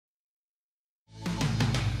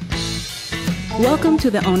Welcome to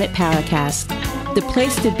the Own It Powercast, the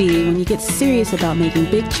place to be when you get serious about making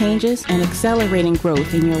big changes and accelerating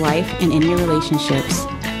growth in your life and in your relationships.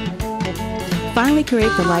 Finally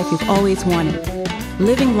create the life you've always wanted,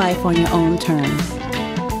 living life on your own terms.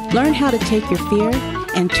 Learn how to take your fear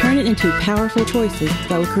and turn it into powerful choices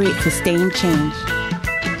that will create sustained change.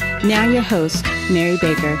 Now your host, Mary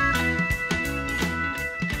Baker.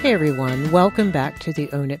 Hey everyone, welcome back to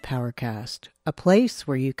the Own It Powercast, a place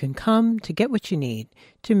where you can come to get what you need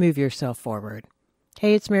to move yourself forward.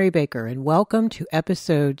 Hey, it's Mary Baker, and welcome to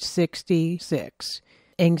episode 66,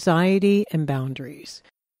 Anxiety and Boundaries.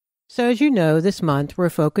 So as you know, this month we're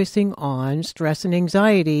focusing on stress and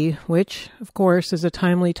anxiety, which, of course, is a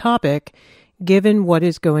timely topic given what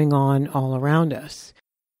is going on all around us.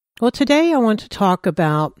 Well, today I want to talk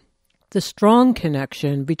about the strong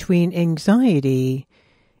connection between anxiety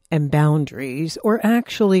and boundaries, or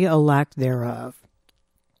actually a lack thereof.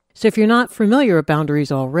 So if you're not familiar with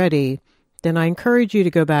boundaries already, then I encourage you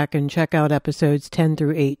to go back and check out episodes 10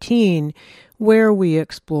 through 18, where we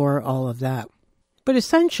explore all of that. But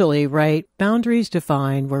essentially, right, boundaries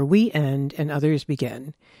define where we end and others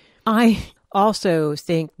begin. I also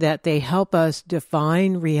think that they help us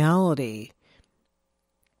define reality.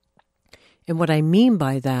 And what I mean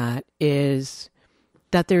by that is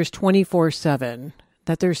that there's 24/7,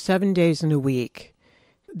 that there's 7 days in a week,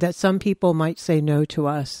 that some people might say no to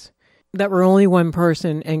us, that we're only one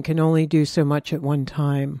person and can only do so much at one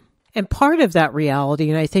time. And part of that reality,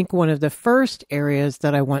 and I think one of the first areas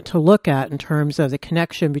that I want to look at in terms of the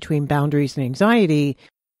connection between boundaries and anxiety,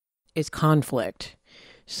 is conflict.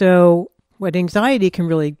 So what anxiety can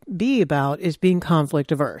really be about is being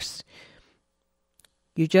conflict averse.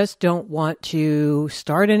 You just don't want to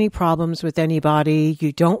start any problems with anybody.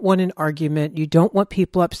 You don't want an argument. You don't want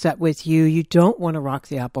people upset with you. You don't want to rock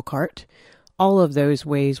the apple cart. All of those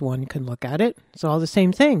ways one can look at it. It's all the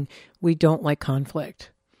same thing. We don't like conflict.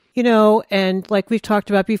 You know, and like we've talked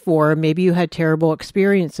about before, maybe you had terrible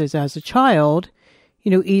experiences as a child.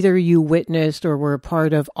 You know, either you witnessed or were a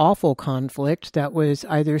part of awful conflict that was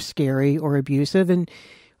either scary or abusive. And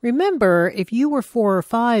remember, if you were 4 or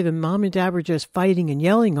 5 and mom and dad were just fighting and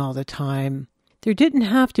yelling all the time, there didn't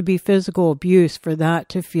have to be physical abuse for that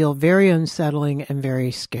to feel very unsettling and very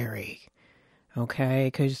scary. Okay?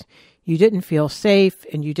 Because you didn't feel safe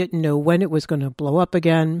and you didn't know when it was going to blow up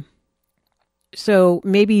again. So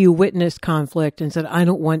maybe you witnessed conflict and said, I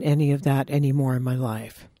don't want any of that anymore in my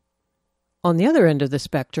life. On the other end of the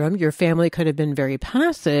spectrum, your family could have been very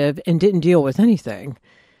passive and didn't deal with anything.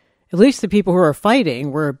 At least the people who are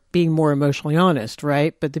fighting were being more emotionally honest,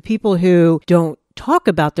 right? But the people who don't talk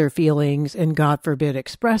about their feelings and, God forbid,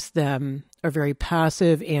 express them are very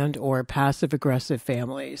passive and or passive-aggressive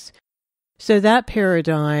families. So that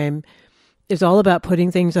paradigm is all about putting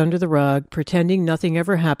things under the rug, pretending nothing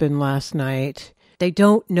ever happened last night. They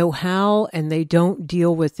don't know how, and they don't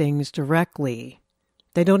deal with things directly.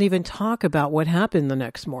 They don't even talk about what happened the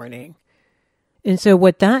next morning. And so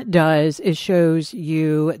what that does is shows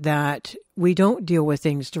you that we don't deal with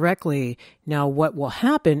things directly. Now, what will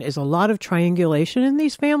happen is a lot of triangulation in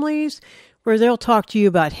these families where they'll talk to you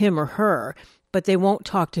about him or her, but they won't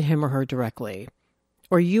talk to him or her directly.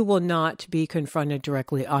 Or you will not be confronted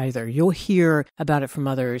directly either. You'll hear about it from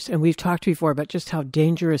others. And we've talked before about just how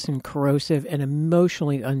dangerous and corrosive and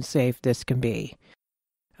emotionally unsafe this can be.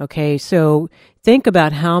 Okay, so think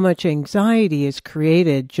about how much anxiety is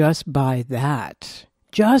created just by that,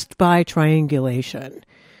 just by triangulation.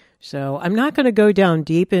 So I'm not going to go down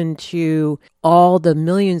deep into all the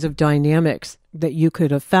millions of dynamics that you could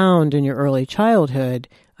have found in your early childhood.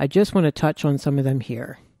 I just want to touch on some of them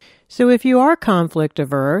here. So if you are conflict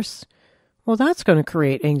averse, well, that's going to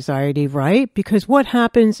create anxiety, right? Because what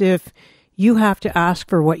happens if you have to ask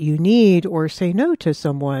for what you need or say no to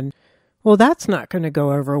someone? Well, that's not going to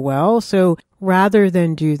go over well. So rather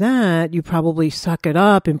than do that, you probably suck it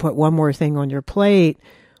up and put one more thing on your plate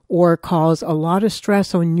or cause a lot of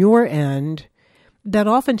stress on your end that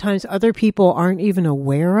oftentimes other people aren't even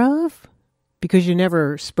aware of because you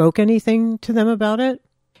never spoke anything to them about it.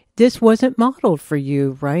 This wasn't modeled for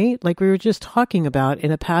you, right? Like we were just talking about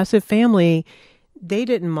in a passive family, they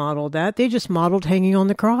didn't model that. They just modeled hanging on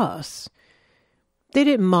the cross. They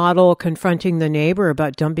didn't model confronting the neighbor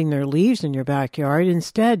about dumping their leaves in your backyard.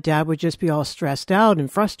 Instead, Dad would just be all stressed out and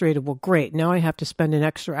frustrated. Well, great, now I have to spend an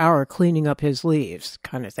extra hour cleaning up his leaves,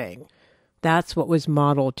 kind of thing. That's what was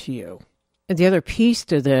modeled to you. And the other piece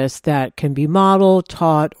to this that can be modeled,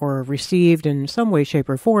 taught, or received in some way, shape,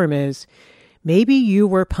 or form is maybe you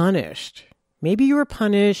were punished. Maybe you were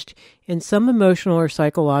punished in some emotional or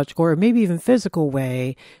psychological or maybe even physical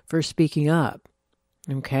way for speaking up.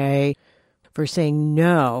 Okay? for saying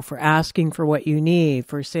no, for asking for what you need,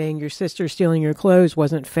 for saying your sister stealing your clothes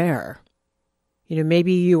wasn't fair.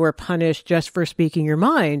 Maybe you were punished just for speaking your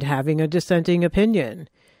mind, having a dissenting opinion,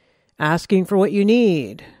 asking for what you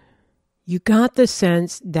need. You got the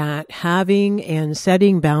sense that having and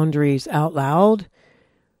setting boundaries out loud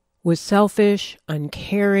was selfish,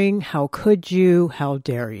 uncaring. How could you? How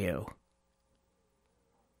dare you?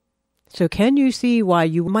 So can you see why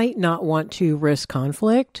you might not want to risk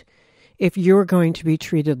conflict if you're going to be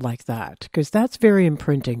treated like that? Because that's very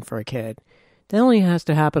imprinting for a kid. That only has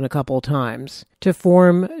to happen a couple of times to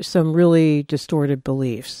form some really distorted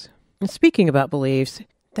beliefs. And speaking about beliefs,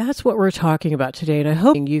 that's what we're talking about today. And I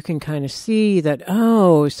hope you can kind of see that,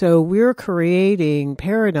 so we're creating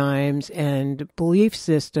paradigms and belief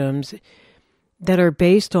systems that are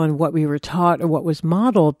based on what we were taught or what was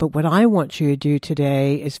modeled. But what I want you to do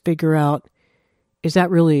today is figure out, is that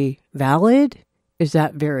really valid? Is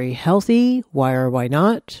that very healthy? Why or why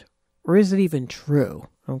not? Or is it even true?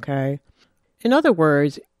 Okay. In other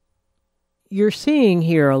words, you're seeing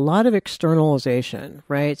here a lot of externalization,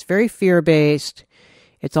 right? It's very fear-based.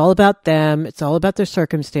 It's all about them. It's all about their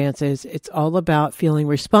circumstances. It's all about feeling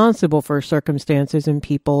responsible for circumstances and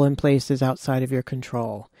people and places outside of your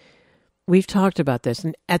control. We've talked about this.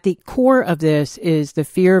 And at the core of this is the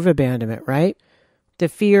fear of abandonment, right? The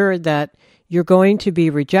fear that you're going to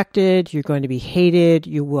be rejected. You're going to be hated.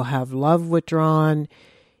 You will have love withdrawn.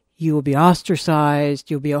 You will be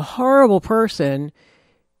ostracized. You'll be a horrible person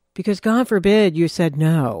because, God forbid, you said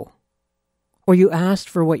no. Or you asked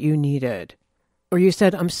for what you needed. Or you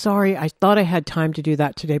said, I'm sorry, I thought I had time to do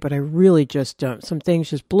that today, but I really just don't. Some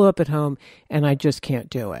things just blew up at home and I just can't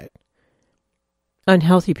do it.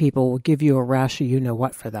 Unhealthy people will give you a rash of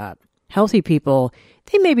you-know-what for that. Healthy people,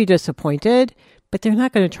 they may be disappointed, but they're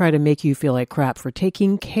not going to try to make you feel like crap for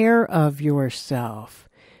taking care of yourself.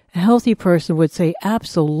 A healthy person would say,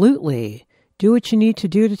 absolutely, do what you need to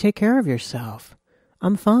do to take care of yourself.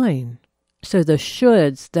 I'm fine. So the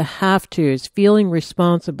shoulds, the have-tos, feeling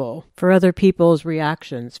responsible for other people's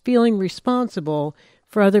reactions, feeling responsible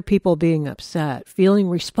for other people being upset, feeling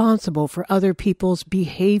responsible for other people's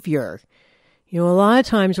behavior. A lot of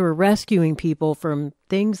times we're rescuing people from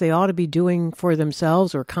things they ought to be doing for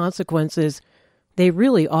themselves or consequences they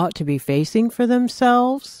really ought to be facing for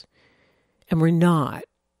themselves, and we're not.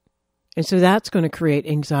 And so that's going to create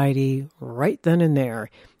anxiety right then and there.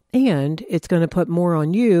 And it's going to put more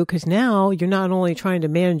on you because now you're not only trying to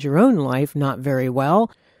manage your own life not very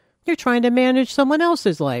well, you're trying to manage someone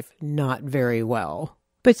else's life not very well.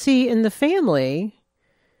 But see, in the family,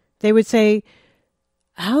 they would say,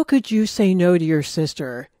 how could you say no to your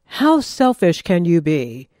sister? How selfish can you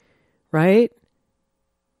be? Right?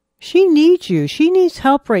 She needs you. She needs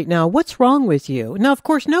help right now. What's wrong with you? Now, of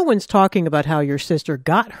course, no one's talking about how your sister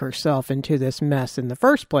got herself into this mess in the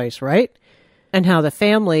first place, right? And how the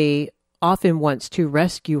family often wants to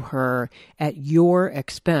rescue her at your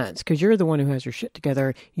expense because you're the one who has your shit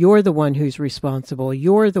together. You're the one who's responsible.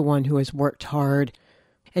 You're the one who has worked hard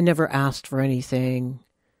and never asked for anything.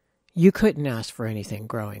 You couldn't ask for anything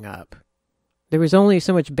growing up. There was only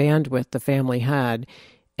so much bandwidth the family had,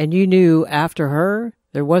 and you knew after her,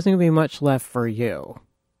 there wasn't going to be much left for you.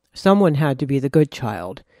 Someone had to be the good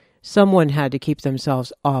child. Someone had to keep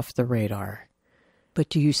themselves off the radar. But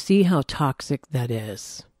do you see how toxic that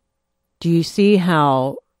is? Do you see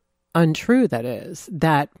how untrue that is?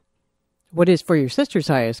 That what is for your sister's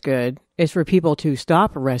highest good is for people to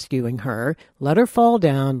stop rescuing her, let her fall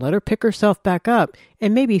down, let her pick herself back up,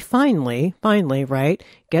 and maybe finally, right,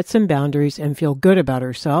 get some boundaries and feel good about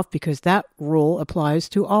herself because that rule applies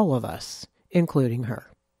to all of us, including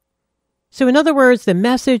her. So in other words, the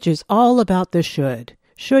message is all about the should.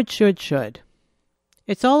 Should.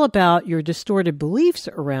 It's all about your distorted beliefs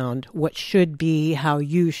around what should be, how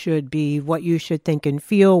you should be, what you should think and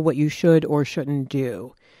feel, what you should or shouldn't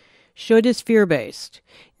do. Should is fear-based.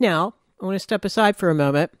 Now, I want to step aside for a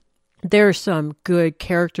moment. There are some good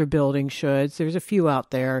character-building shoulds. There's a few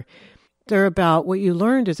out there. They're about what you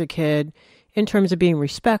learned as a kid in terms of being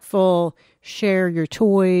respectful, share your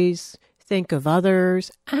toys, think of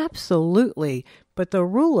others. Absolutely. But the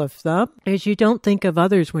rule of thumb is you don't think of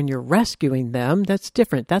others when you're rescuing them. That's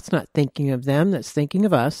different. That's not thinking of them. That's thinking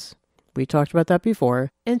of us. We talked about that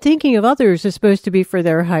before. And thinking of others is supposed to be for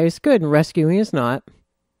their highest good, and rescuing is not.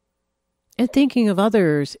 And thinking of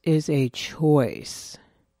others is a choice.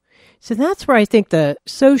 So that's where I think the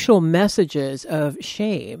social messages of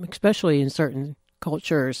shame, especially in certain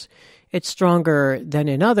cultures, it's stronger than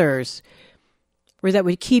in others, where that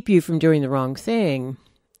would keep you from doing the wrong thing.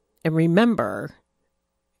 And remember,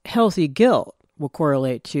 healthy guilt will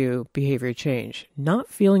correlate to behavior change. Not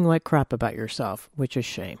feeling like crap about yourself, which is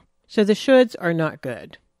shame. So the shoulds are not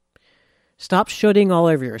good. Stop shoulding all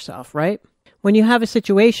over yourself, right? When you have a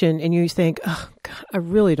situation and you think, oh, God, I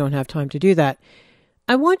really don't have time to do that,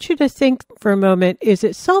 I want you to think for a moment, is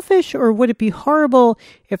it selfish or would it be horrible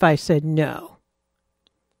if I said no?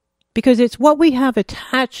 Because it's what we have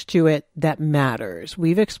attached to it that matters.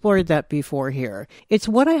 We've explored that before here. It's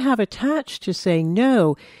what I have attached to saying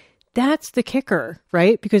no. That's the kicker,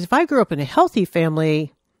 right? Because if I grew up in a healthy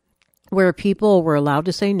family where people were allowed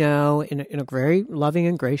to say no in a very loving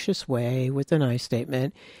and gracious way with an I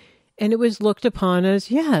statement, and it was looked upon as,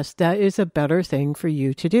 yes, that is a better thing for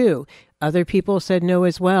you to do. Other people said no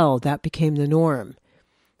as well. That became the norm.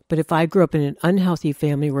 But if I grew up in an unhealthy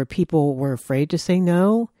family where people were afraid to say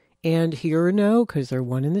no and hear no because they're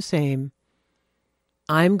one and the same,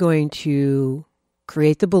 I'm going to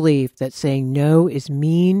create the belief that saying no is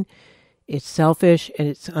mean, it's selfish, and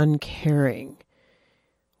it's uncaring.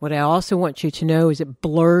 What I also want you to know is it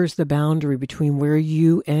blurs the boundary between where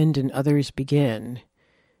you end and others begin.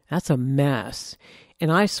 That's a mess.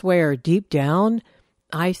 And I swear, deep down,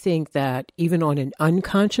 I think that even on an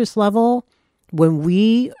unconscious level, when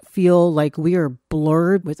we feel like we are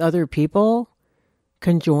blurred with other people,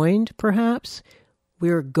 conjoined perhaps,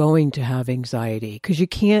 we're going to have anxiety because you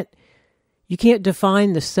can't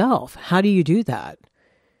define the self. How do you do that?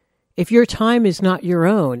 If your time is not your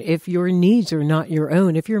own, if your needs are not your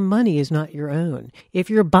own, if your money is not your own, if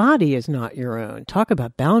your body is not your own, talk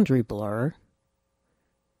about boundary blur.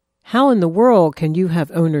 How in the world can you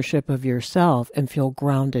have ownership of yourself and feel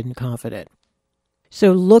grounded and confident?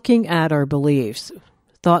 So looking at our beliefs,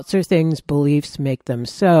 thoughts are things, beliefs make them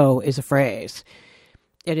so is a phrase.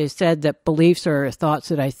 It is said that beliefs are thoughts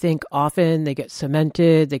that I think often, they get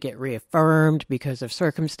cemented, they get reaffirmed because of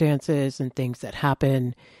circumstances and things that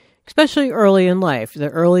happen, especially early in life. The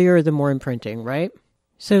earlier, the more imprinting, right?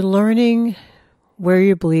 So learning where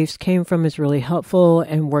your beliefs came from is really helpful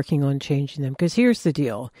and working on changing them. Because here's the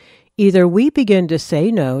deal. Either we begin to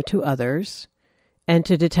say no to others and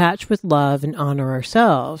to detach with love and honor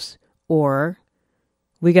ourselves, or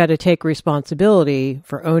we got to take responsibility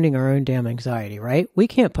for owning our own damn anxiety, right? We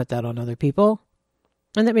can't put that on other people.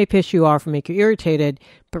 And that may piss you off or make you irritated,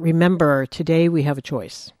 but remember, today we have a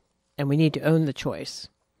choice, and we need to own the choice.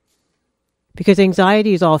 Because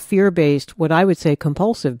anxiety is all fear-based, what I would say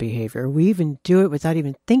compulsive behavior. We even do it without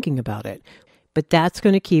even thinking about it. But that's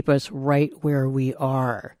going to keep us right where we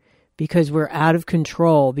are because we're out of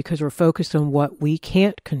control, because we're focused on what we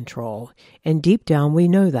can't control. And deep down, we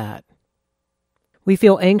know that. We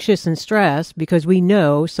feel anxious and stressed because we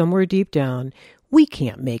know somewhere deep down, we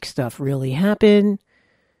can't make stuff really happen.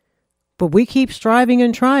 But we keep striving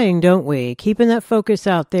and trying, don't we? Keeping that focus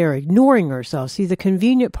out there, ignoring ourselves. See, the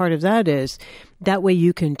convenient part of that is that way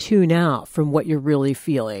you can tune out from what you're really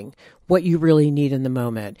feeling, what you really need in the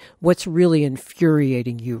moment, what's really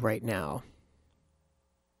infuriating you right now.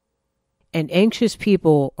 And anxious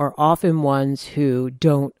people are often ones who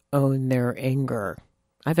don't own their anger.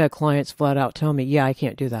 I've had clients flat out tell me, yeah, I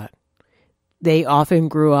can't do that. They often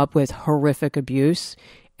grew up with horrific abuse,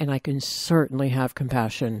 and I can certainly have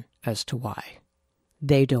compassion as to why.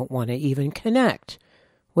 They don't want to even connect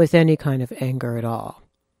with any kind of anger at all.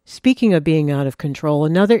 Speaking of being out of control,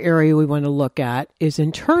 another area we want to look at is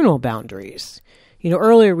internal boundaries.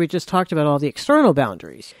 Earlier we just talked about all the external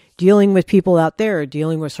boundaries, dealing with people out there,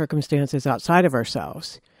 dealing with circumstances outside of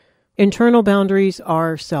ourselves. Internal boundaries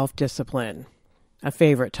are self-discipline, a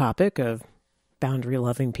favorite topic of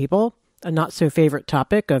boundary-loving people, a not-so-favorite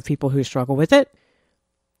topic of people who struggle with it.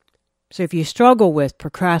 So if you struggle with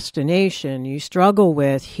procrastination, you struggle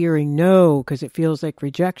with hearing no because it feels like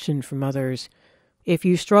rejection from others, if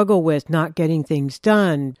you struggle with not getting things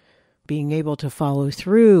done, being able to follow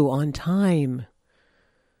through on time,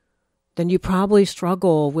 then you probably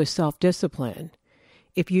struggle with self-discipline.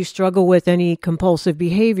 If you struggle with any compulsive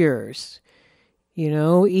behaviors,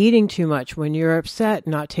 eating too much when you're upset,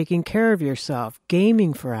 not taking care of yourself,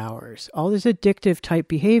 gaming for hours, all these addictive type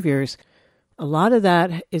behaviors, a lot of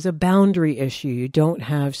that is a boundary issue. You don't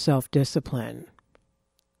have self-discipline.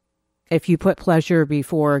 If you put pleasure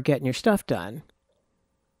before getting your stuff done,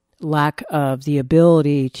 lack of the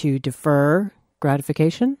ability to defer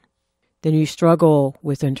gratification, then you struggle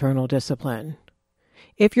with internal discipline.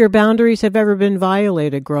 If your boundaries have ever been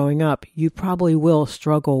violated growing up, you probably will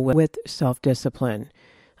struggle with self-discipline.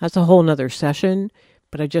 That's a whole nother session,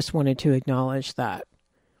 but I just wanted to acknowledge that.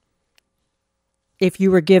 If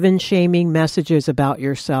you were given shaming messages about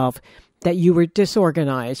yourself, that you were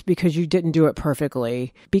disorganized because you didn't do it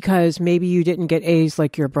perfectly, because maybe you didn't get A's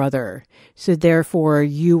like your brother. So therefore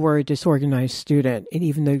you were a disorganized student, and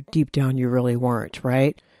even though deep down you really weren't,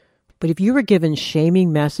 right? But if you were given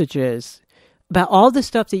shaming messages about all the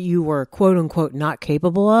stuff that you were quote unquote not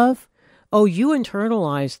capable of, oh, you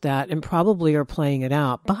internalized that and probably are playing it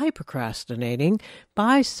out by procrastinating,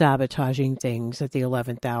 by sabotaging things at the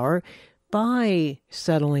 11th hour, by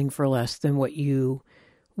settling for less than what you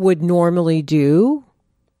would normally do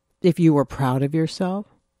if you were proud of yourself.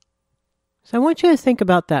 So I want you to think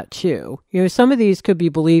about that too. Some of these could be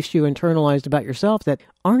beliefs you internalized about yourself that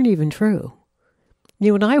aren't even true.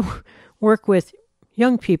 When I work with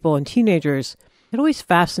young people and teenagers, it always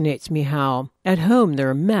fascinates me how at home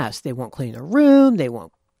they're a mess. They won't clean a room. They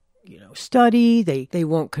won't, study. They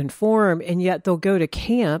won't conform. And yet they'll go to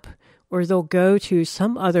camp or they'll go to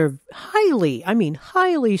some other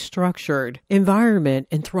highly structured environment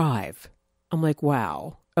and thrive. I'm like,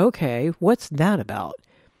 wow, okay, what's that about?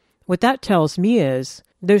 What that tells me is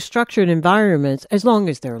those structured environments, as long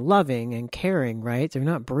as they're loving and caring, right? They're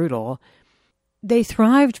not brutal. They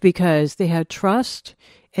thrived because they had trust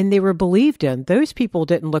and they were believed in. Those people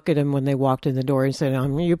didn't look at them when they walked in the door and said,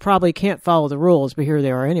 you probably can't follow the rules, but here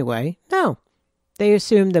they are anyway. No, they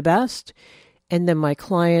assumed the best. And then my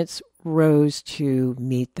clients rose to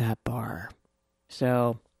meet that bar.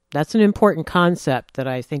 So that's an important concept that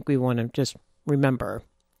I think we want to just remember.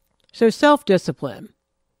 So self-discipline,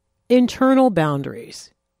 internal boundaries.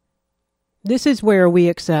 This is where we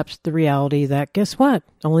accept the reality that, guess what?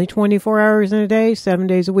 Only 24 hours in a day, 7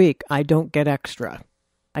 days a week. I don't get extra.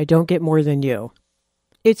 I don't get more than you.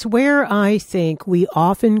 It's where I think we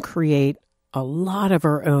often create a lot of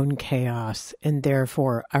our own chaos and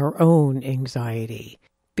therefore our own anxiety.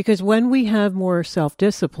 Because when we have more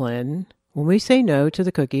self-discipline, when we say no to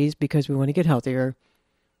the cookies because we want to get healthier,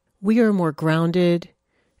 we are more grounded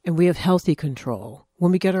and we have healthy control.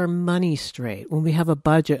 When we get our money straight, when we have a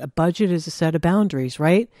budget is a set of boundaries,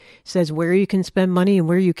 right? It says where you can spend money and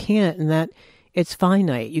where you can't, and that it's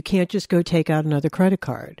finite. You can't just go take out another credit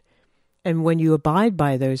card. And when you abide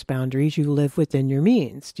by those boundaries, you live within your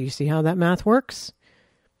means. Do you see how that math works?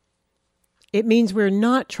 It means we're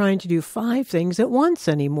not trying to do 5 things at once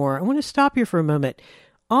anymore. I want to stop here for a moment.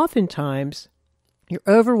 Oftentimes, you're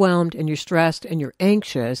overwhelmed and you're stressed and you're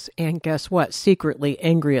anxious and guess what? Secretly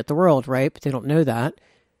angry at the world, right? But they don't know that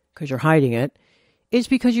because you're hiding it. It's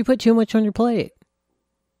because you put too much on your plate.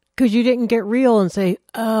 Because you didn't get real and say,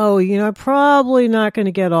 I'm probably not going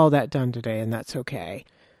to get all that done today, and that's okay.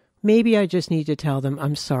 Maybe I just need to tell them,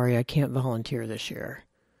 I'm sorry, I can't volunteer this year.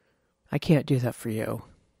 I can't do that for you.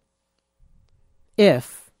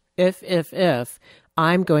 If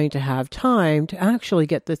I'm going to have time to actually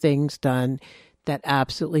get the things done that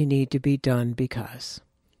absolutely need to be done because.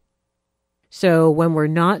 So when we're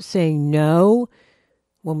not saying no,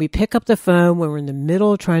 when we pick up the phone, when we're in the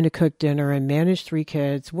middle of trying to cook dinner and manage 3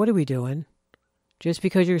 kids, what are we doing? Just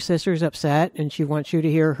because your sister's upset and she wants you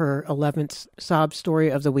to hear her 11th sob story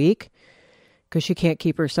of the week because she can't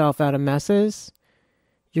keep herself out of messes,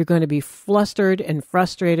 you're going to be flustered and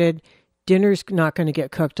frustrated. Dinner's not going to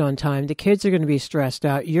get cooked on time. The kids are going to be stressed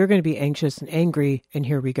out. You're going to be anxious and angry, and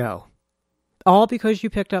here we go. All because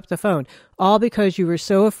you picked up the phone. All because you were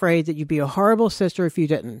so afraid that you'd be a horrible sister if you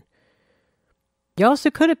didn't. You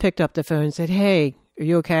also could have picked up the phone and said, hey, are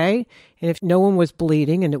you okay? And if no one was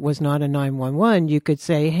bleeding and it was not a 911, you could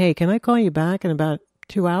say, hey, can I call you back in about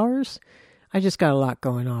 2 hours? I just got a lot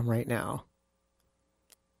going on right now.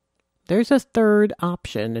 There's a third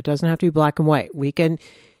option. It doesn't have to be black and white. We can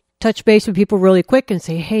touch base with people really quick and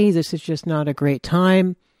say, hey, this is just not a great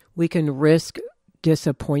time. We can risk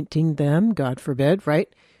disappointing them, God forbid, right?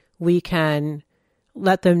 We can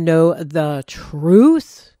let them know the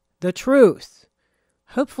truth.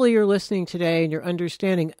 Hopefully you're listening today and you're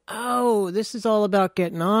understanding, this is all about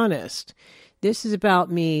getting honest. This is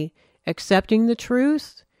about me accepting the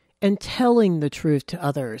truth and telling the truth to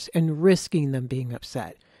others and risking them being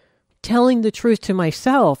upset. Telling the truth to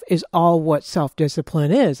myself is all what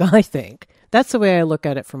self-discipline is, I think. That's the way I look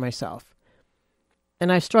at it for myself.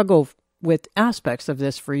 And I struggle with aspects of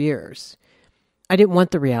this for years. I didn't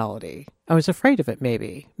want the reality. I was afraid of it,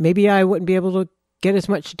 maybe. Maybe I wouldn't be able to get as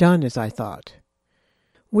much done as I thought.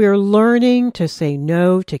 We're learning to say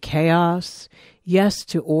no to chaos, yes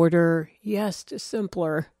to order, yes to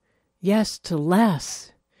simpler, yes to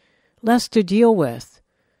less to deal with,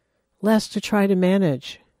 less to try to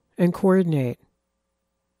manage and coordinate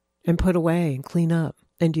and put away and clean up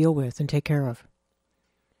and deal with and take care of.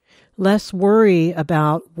 Less worry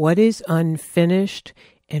about what is unfinished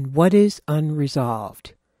and what is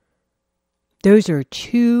unresolved. Those are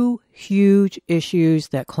two huge issues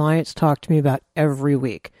that clients talk to me about every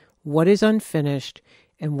week. What is unfinished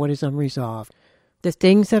and what is unresolved. The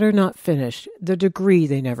things that are not finished, the degree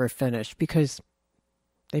they never finished because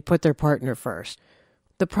they put their partner first.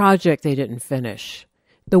 The project they didn't finish.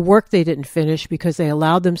 The work they didn't finish because they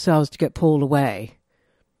allowed themselves to get pulled away.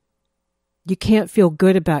 You can't feel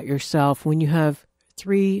good about yourself when you have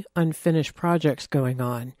 3 unfinished projects going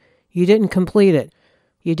on. You didn't complete it.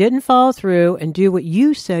 You didn't follow through and do what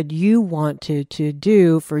you said you wanted to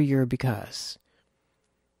do for your because.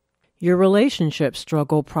 Your relationships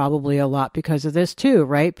struggle probably a lot because of this too,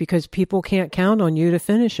 right? Because people can't count on you to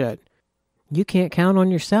finish it. You can't count on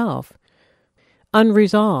yourself.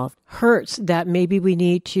 Unresolved hurts that maybe we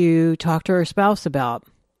need to talk to our spouse about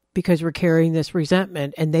because we're carrying this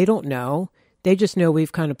resentment and they don't know. They just know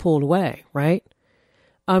we've kind of pulled away, right?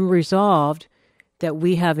 Unresolved that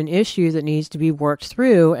we have an issue that needs to be worked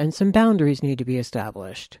through and some boundaries need to be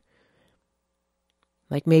established.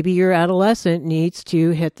 Like maybe your adolescent needs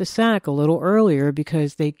to hit the sack a little earlier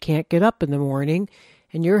because they can't get up in the morning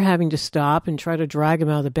and you're having to stop and try to drag them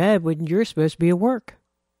out of the bed when you're supposed to be at work.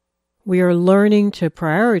 We are learning to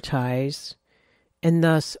prioritize and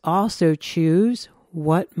thus also choose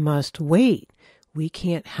what must wait. We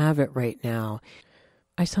can't have it right now.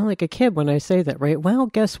 I sound like a kid when I say that, right? Well,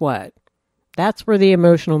 guess what? That's where the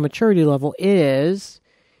emotional maturity level is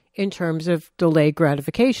in terms of delayed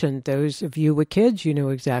gratification. Those of you with kids, you know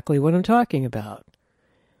exactly what I'm talking about.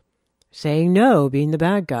 Saying no, being the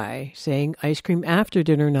bad guy. Saying ice cream after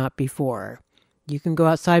dinner, not before. You can go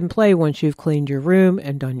outside and play once you've cleaned your room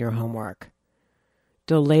and done your homework.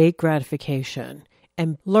 Delayed gratification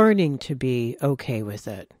and learning to be okay with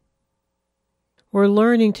it. We're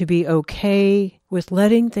learning to be okay with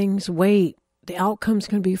letting things wait. The outcome's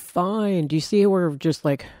going to be fine. Do you see we're just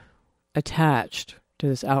like attached to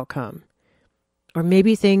this outcome? Or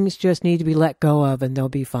maybe things just need to be let go of and they'll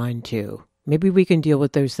be fine too. Maybe we can deal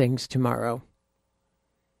with those things tomorrow.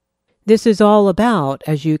 This is all about,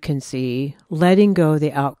 as you can see, letting go of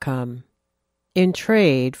the outcome in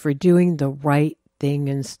trade for doing the right thing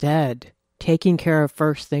instead. Taking care of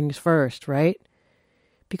first things first, right?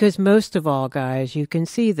 Because most of all, guys, you can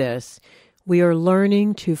see this. We are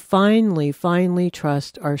learning to finally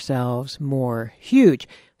trust ourselves more. Huge.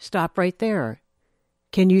 Stop right there.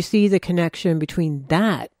 Can you see the connection between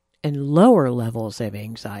that and lower levels of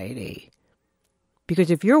anxiety? Because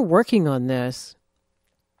if you're working on this,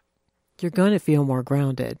 you're going to feel more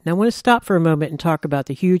grounded. Now, I want to stop for a moment and talk about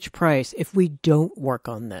the huge price if we don't work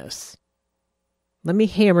on this. Let me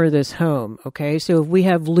hammer this home, okay? So if we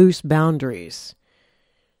have loose boundaries,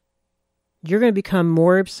 you're going to become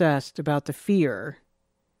more obsessed about the fear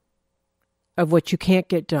of what you can't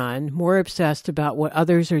get done, more obsessed about what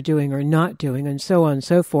others are doing or not doing, and so on and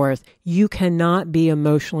so forth. You cannot be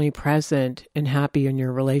emotionally present and happy in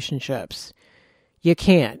your relationships. You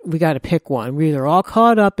can't. We got to pick one. We're either all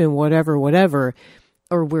caught up in whatever,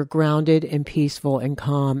 or we're grounded and peaceful and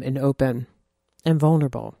calm and open and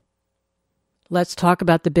vulnerable. Let's talk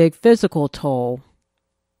about the big physical toll.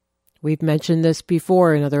 We've mentioned this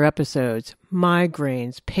before in other episodes.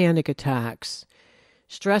 Migraines, panic attacks.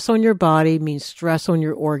 Stress on your body means stress on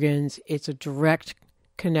your organs. It's a direct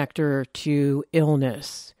connector to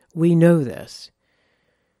illness. We know this.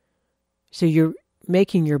 So you're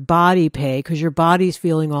making your body pay because your body's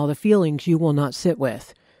feeling all the feelings you will not sit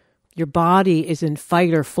with. Your body is in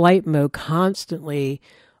fight or flight mode constantly.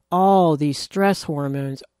 All these stress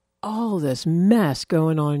hormones, all this mess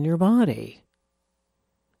going on in your body.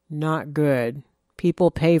 Not good.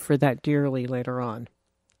 People pay for that dearly later on.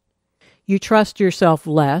 You trust yourself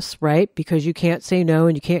less, right? Because you can't say no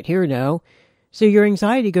and you can't hear no. So your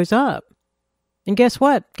anxiety goes up. And guess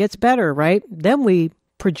what? Gets better, right? Then we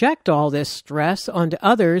project all this stress onto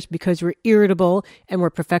others because we're irritable and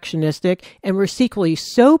we're perfectionistic and we're secretly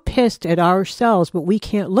so pissed at ourselves, but we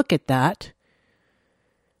can't look at that.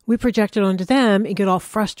 We project it onto them and get all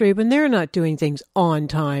frustrated when they're not doing things on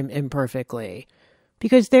time and perfectly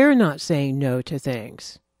because they're not saying no to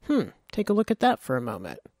things. Take a look at that for a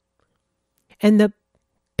moment. And the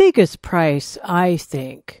biggest price, I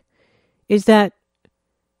think, is that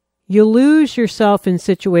you lose yourself in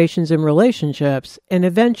situations and relationships and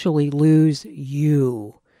eventually lose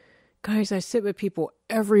you. Guys, I sit with people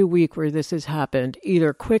every week where this has happened,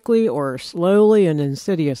 either quickly or slowly and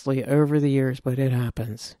insidiously over the years, but it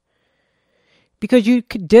happens. Because you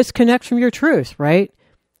disconnect from your truth, right?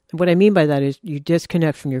 And what I mean by that is you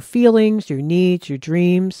disconnect from your feelings, your needs, your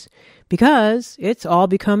dreams, because it's all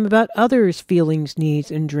become about others' feelings,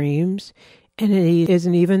 needs, and dreams, and it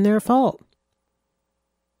isn't even their fault.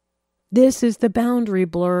 This is the boundary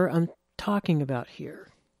blur I'm talking about here?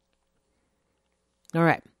 All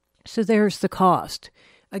right. So there's the cost.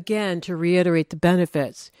 Again, to reiterate the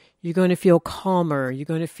benefits, you're going to feel calmer. You're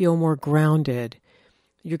going to feel more grounded.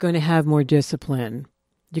 You're going to have more discipline.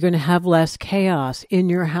 You're going to have less chaos in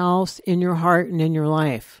your house, in your heart, and in your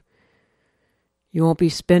life. You won't be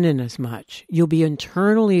spinning as much. You'll be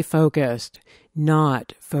internally focused,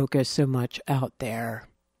 not focused so much out there.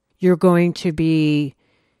 You're going to be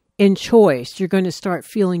in choice. You're going to start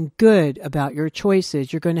feeling good about your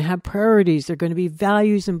choices. You're going to have priorities. They're going to be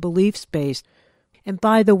values and beliefs based. And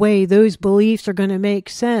by the way, those beliefs are going to make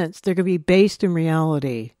sense. They're going to be based in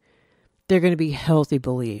reality. They're going to be healthy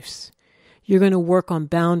beliefs. You're going to work on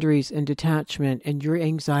boundaries and detachment, and your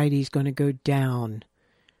anxiety is going to go down.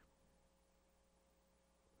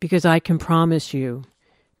 Because I can promise you,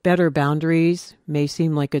 better boundaries may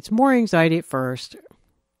seem like it's more anxiety at first.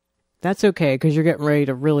 That's okay, because you're getting ready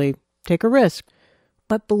to really take a risk.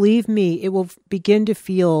 But believe me, it will begin to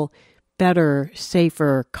feel better,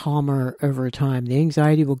 safer, calmer over time. The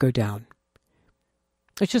anxiety will go down.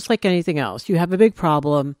 It's just like anything else. You have a big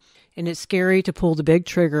problem, and it's scary to pull the big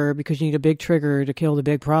trigger because you need a big trigger to kill the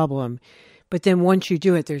big problem. But then once you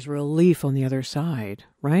do it, there's relief on the other side,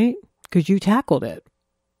 right? Because you tackled it.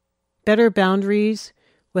 Better boundaries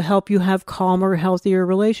will help you have calmer, healthier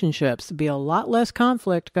relationships. Be a lot less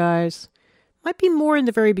conflict, guys. Might be more in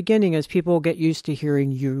the very beginning as people get used to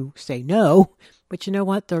hearing you say no. But you know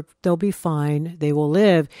what? They'll be fine. They will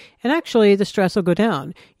live. And actually, the stress will go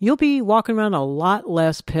down. You'll be walking around a lot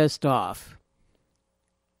less pissed off.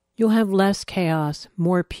 You'll have less chaos,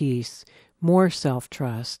 more peace, more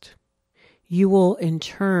self-trust. You will, in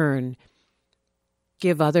turn,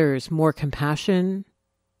 give others more compassion,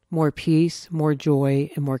 more peace, more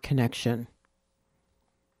joy, and more connection.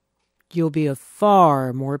 You'll be a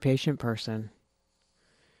far more patient person.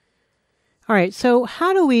 All right, so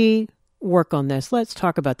how do we work on this? Let's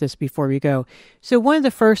talk about this before we go. So one of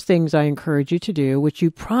the first things I encourage you to do, which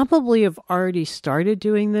you probably have already started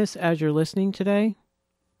doing this as you're listening today,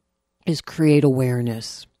 is create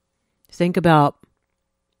awareness. Think about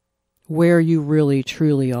where you really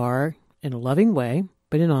truly are in a loving way,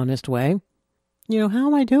 but an honest way. You know, how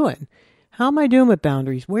am I doing? How am I doing with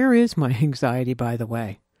boundaries? Where is my anxiety, by the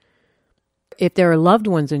way? If there are loved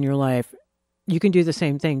ones in your life, you can do the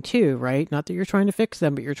same thing too, right? Not that you're trying to fix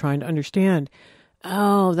them, but you're trying to understand,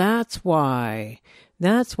 oh, that's why.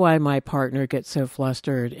 That's why my partner gets so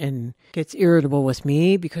flustered and gets irritable with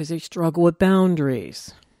me, because they struggle with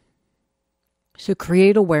boundaries. So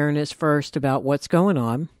create awareness first about what's going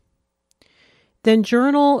on. Then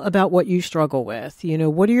journal about what you struggle with. You know,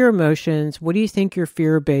 what are your emotions? What do you think your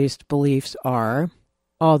fear-based beliefs are?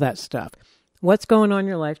 All that stuff. What's going on in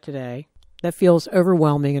your life today that feels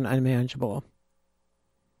overwhelming and unmanageable?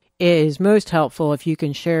 It is most helpful if you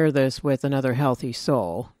can share this with another healthy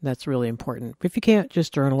soul. That's really important. If you can't,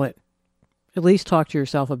 just journal it. At least talk to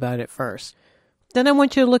yourself about it first. Then I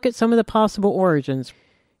want you to look at some of the possible origins.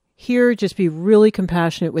 Here, just be really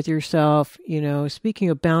compassionate with yourself. You know,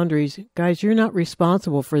 speaking of boundaries, guys, you're not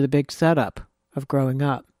responsible for the big setup of growing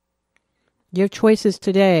up. You have choices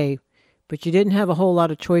today, but you didn't have a whole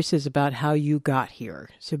lot of choices about how you got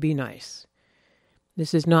here. So be nice.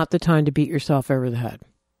 This is not the time to beat yourself over the head.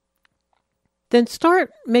 Then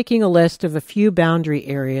start making a list of a few boundary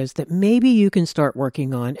areas that maybe you can start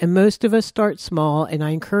working on. And most of us start small, and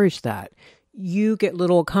I encourage that. You get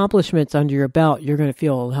little accomplishments under your belt, you're going to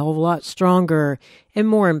feel a hell of a lot stronger and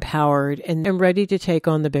more empowered and ready to take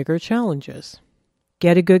on the bigger challenges.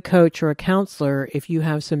 Get a good coach or a counselor if you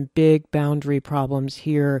have some big boundary problems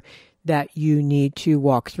here that you need to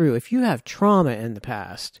walk through. If you have trauma in the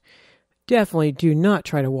past, definitely do not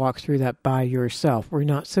try to walk through that by yourself. We're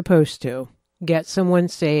not supposed to. Get someone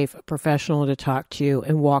safe, a professional to talk to,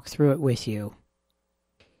 and walk through it with you.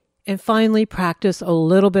 And finally, practice a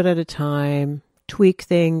little bit at a time, tweak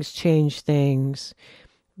things, change things.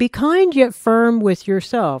 Be kind yet firm with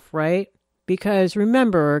yourself, right? Because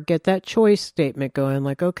remember, get that choice statement going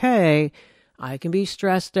like, okay, I can be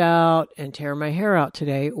stressed out and tear my hair out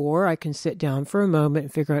today, or I can sit down for a moment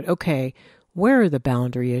and figure out, okay, where are the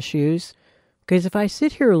boundary issues? Because if I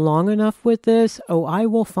sit here long enough with this, I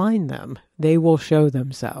will find them. They will show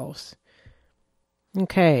themselves.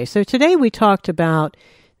 Okay, so today we talked about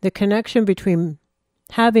the connection between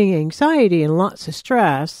having anxiety and lots of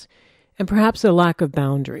stress and perhaps a lack of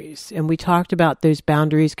boundaries. And we talked about those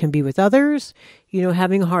boundaries can be with others, you know,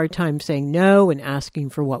 having a hard time saying no and asking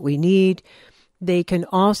for what we need. They can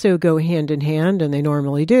also go hand in hand, and they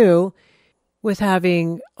normally do, with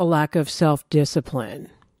having a lack of self-discipline.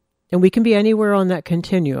 And we can be anywhere on that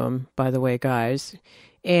continuum, by the way, guys.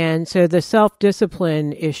 And so the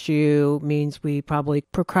self-discipline issue means we probably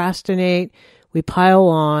procrastinate, we pile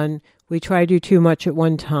on, we try to do too much at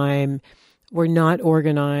one time. We're not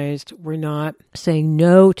organized. We're not saying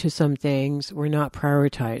no to some things. We're not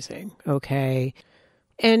prioritizing, okay?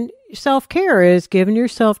 And self-care is giving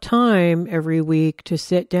yourself time every week to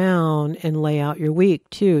sit down and lay out your week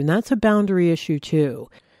too. And that's a boundary issue too.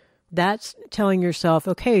 That's telling yourself,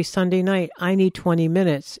 okay, Sunday night, I need 20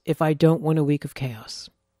 minutes if I don't want a week of chaos.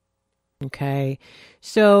 Okay?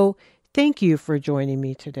 So thank you for joining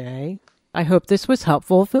me today. I hope this was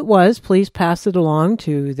helpful. If it was, please pass it along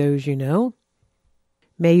to those you know.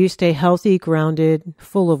 May you stay healthy, grounded,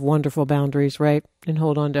 full of wonderful boundaries, right? And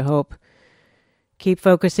hold on to hope. Keep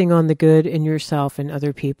focusing on the good in yourself and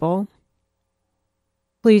other people.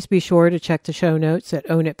 Please be sure to check the show notes at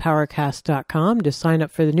ownitpowercast.com to sign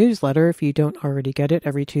up for the newsletter if you don't already get it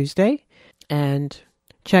every Tuesday. And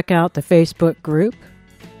check out the Facebook group.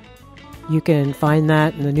 You can find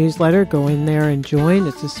that in the newsletter. Go in there and join.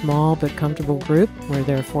 It's a small but comfortable group. We're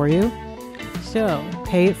there for you. So,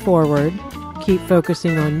 pay it forward. Keep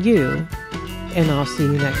focusing on you. And I'll see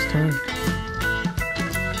you next time.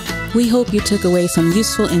 We hope you took away some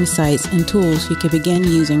useful insights and tools you can begin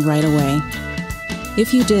using right away.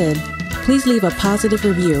 If you did, please leave a positive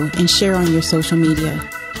review and share on your social media.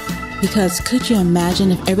 Because could you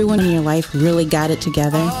imagine if everyone in your life really got it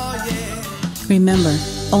together? Remember,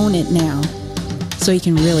 own it now, so you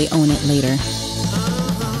can really own it later.